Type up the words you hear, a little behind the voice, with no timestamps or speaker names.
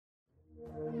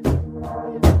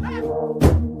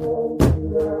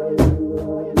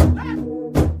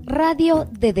Radio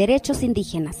de Derechos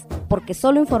Indígenas, porque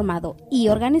solo informado y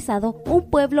organizado, un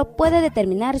pueblo puede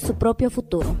determinar su propio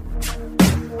futuro.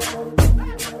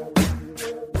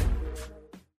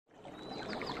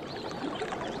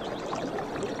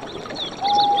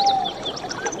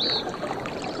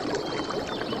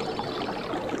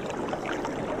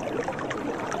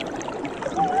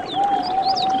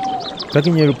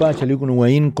 Kakinya rupa chaliu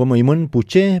kunuwain como imun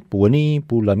puche, puwani,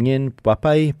 pulamien,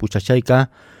 papai,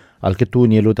 puchachaika, alketu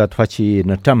nielutat fachi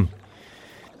natam.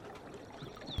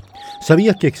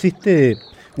 ¿Sabías que existe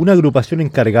una agrupación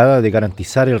encargada de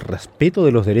garantizar el respeto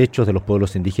de los derechos de los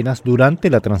pueblos indígenas durante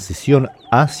la transición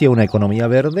hacia una economía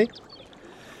verde?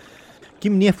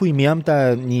 Kim nie fui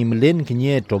miamta ni mlen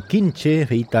kinye tokinche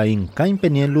feita in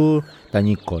kaimpenelu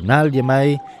tani konal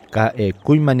yemai ka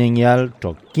kuimanenial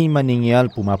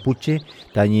tokimanenial pumapuche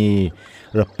tani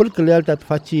repulkeleal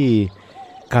tatfachi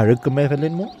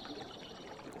karukmefelenmo.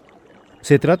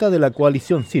 Se trata de la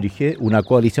Coalición SIRGE, una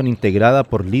coalición integrada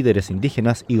por líderes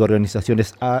indígenas y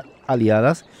organizaciones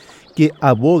aliadas que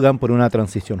abogan por una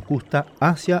transición justa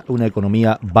hacia una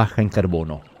economía baja en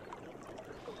carbono.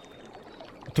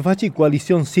 Tufachi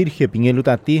Coalición SIRGE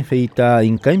pingelutati feita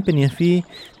inkaimpeniefi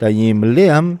tani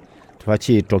mleam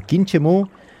tufachi tokinchemo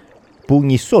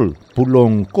pungisol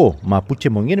pulongko mapuche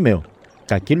mongenmeo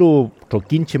kakelo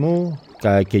tokinchemo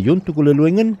ka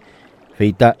keyuntukuleluengen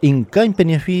feita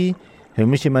inkaimpeniefi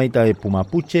Hemishemaita e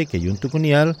pumapuche que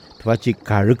yuntukunial tufachi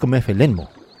karukmefelenmo.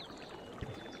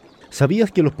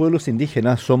 ¿Sabías que los pueblos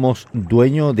indígenas somos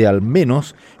dueños de al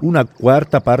menos una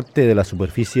cuarta parte de la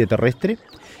superficie terrestre?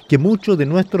 Que muchos de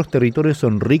nuestros territorios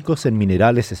son ricos en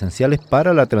minerales esenciales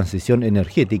para la transición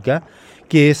energética,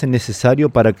 que es necesario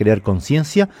para crear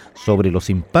conciencia sobre los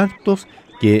impactos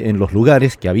que en los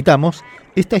lugares que habitamos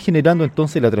está generando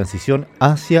entonces la transición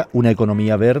hacia una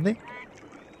economía verde?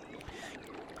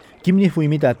 Kimni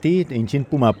fuimitati enchin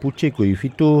pumapuche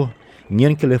kuifitu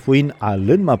nien que le fuin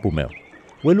alen mapumeo.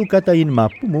 Welu kata in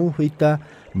mapumu feita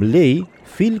mlei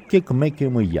fil que comeke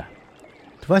moya.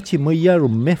 Tvachi moya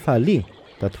rumefali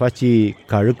tatvachi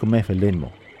karuk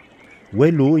mefelenmo.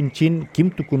 Welu enchin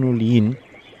kimtukunulin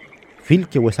fil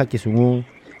que wesaki sungu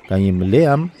tani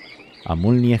mleam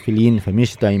amulnia filin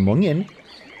femista in mongen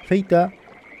feita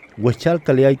wechal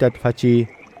kaleai tatvachi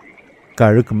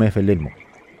karuk mefelenmo.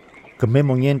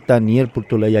 Kememongienta niel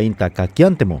putulaya inta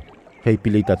kakiantemo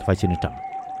heipilitat fashinetam.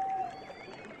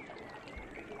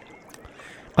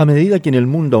 A medida que en el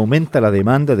mundo aumenta la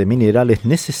demanda de minerales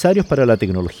necesarios para la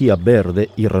tecnología verde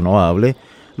y renovable,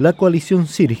 la Coalición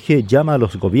SIRGE llama a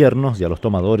los gobiernos y a los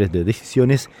tomadores de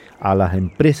decisiones, a las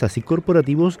empresas y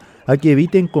corporativos, a que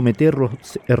eviten cometer los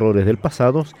errores del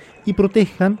pasado y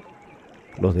protejan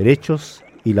los derechos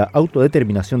y la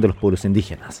autodeterminación de los pueblos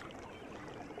indígenas.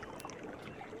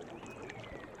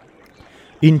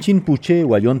 Inchin puche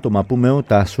guayonto mapumeo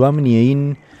ta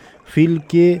suamniein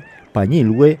filke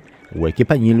pañilwe hueque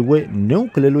pañilwe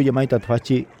neuclelu llamai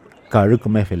tatfachi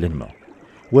karukmefelenmo.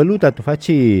 Huelu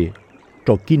tatfachi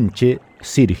tokinche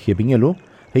SIRGE pingelu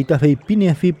heita fei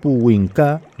pinefi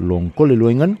puwinka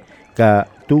loncoleluengan ka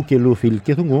tukelu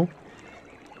filke zungu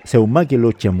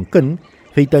seumakelu chamken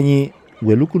feitañi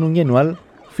huelu kunungenual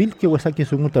filke wasaki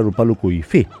zungu tarupalu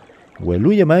kuifi.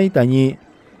 Huelu llamai tañi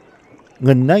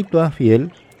ngenai toa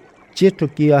fiel, che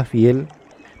troquia fiel,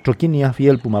 troquinia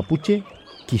fiel pumapuche,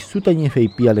 kisutañe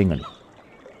feipia lengan.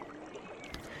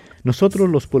 Nosotros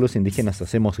los pueblos indígenas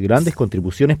hacemos grandes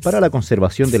contribuciones para la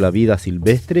conservación de la vida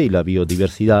silvestre y la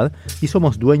biodiversidad y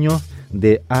somos dueños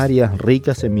de áreas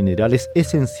ricas en minerales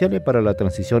esenciales para la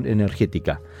transición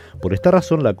energética. Por esta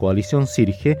razón, la Coalición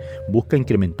SIRGE busca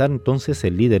incrementar entonces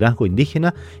el liderazgo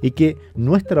indígena y que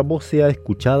nuestra voz sea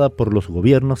escuchada por los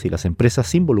gobiernos y las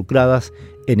empresas involucradas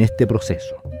en este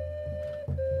proceso.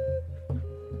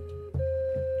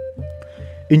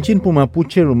 Inchin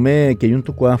pumapuche rume que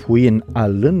yuntukwa fui en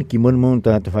alen kimon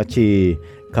monta tafachi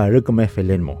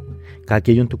karukmefelenmo. Ka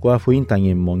que yuntukwa fui en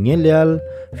tan mongen leal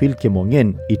fil que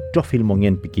mongen y trofil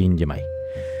mongen pikin jemai.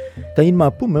 Tain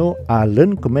mapumeo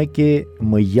alen come que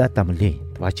moya tamle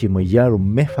tafachi moya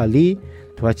rume fali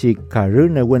tafachi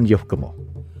karune wen yofkamo.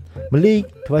 Mli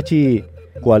tafachi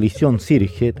Coalición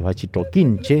SIRGE tafachi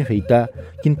tokinche feita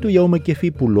kintu yaume que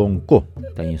fi pulonko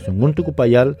tani sungun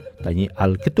tukupayal tani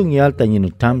alketungial tani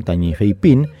nutam tani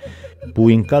feipin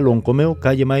puinka longkomeo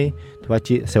kayemai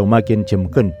tafachi seumaken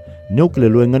chemken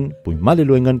neukleluengan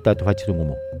puimaleluengan ta tafachi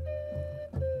tungumo.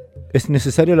 Es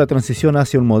necesaria la transición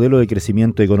hacia un modelo de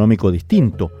crecimiento económico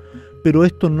distinto, pero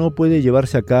esto no puede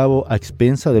llevarse a cabo a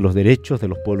expensa de los derechos de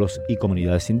los pueblos y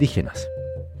comunidades indígenas.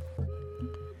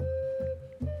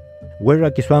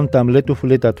 Huerra que suam tamletu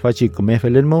fuleta tfachi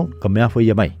comefelenmo, comea fue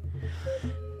yamai.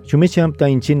 Chumicham ta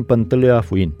inchin pantelea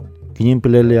fuin. Kinyin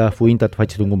pelelea fuin ta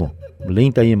tfachitungumo.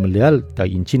 Mlein ta yem leal ta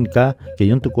inchin ka que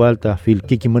yon tu cual ta fil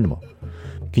kikimunmo.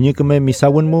 Kinyin kame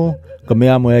misawenmo kame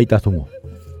amo ay ta tungu.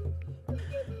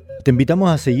 Te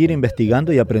invitamos a seguir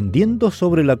investigando y aprendiendo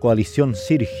sobre la coalición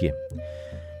SIRGE.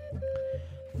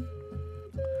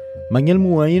 Mañel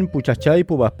muain puchachay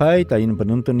pubaspay tayin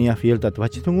penuntunia fiel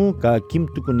tatfachitungu ka kim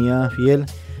tukunia fiel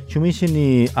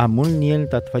chumishini amul niel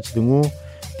tatfachitungu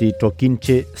ti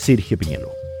troquinche SIRGE piñelo.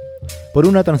 Por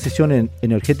una transición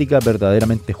energética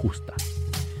verdaderamente justa.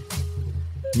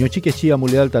 Ñochiquechi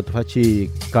amuleal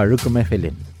tatfachi karukume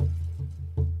felen.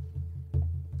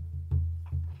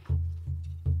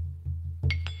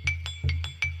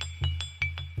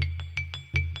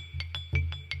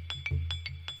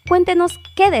 Cuéntenos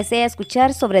qué desea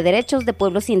escuchar sobre derechos de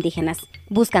pueblos indígenas.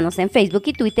 Búscanos en Facebook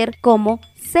y Twitter como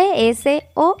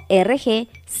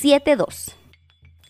CSORG72.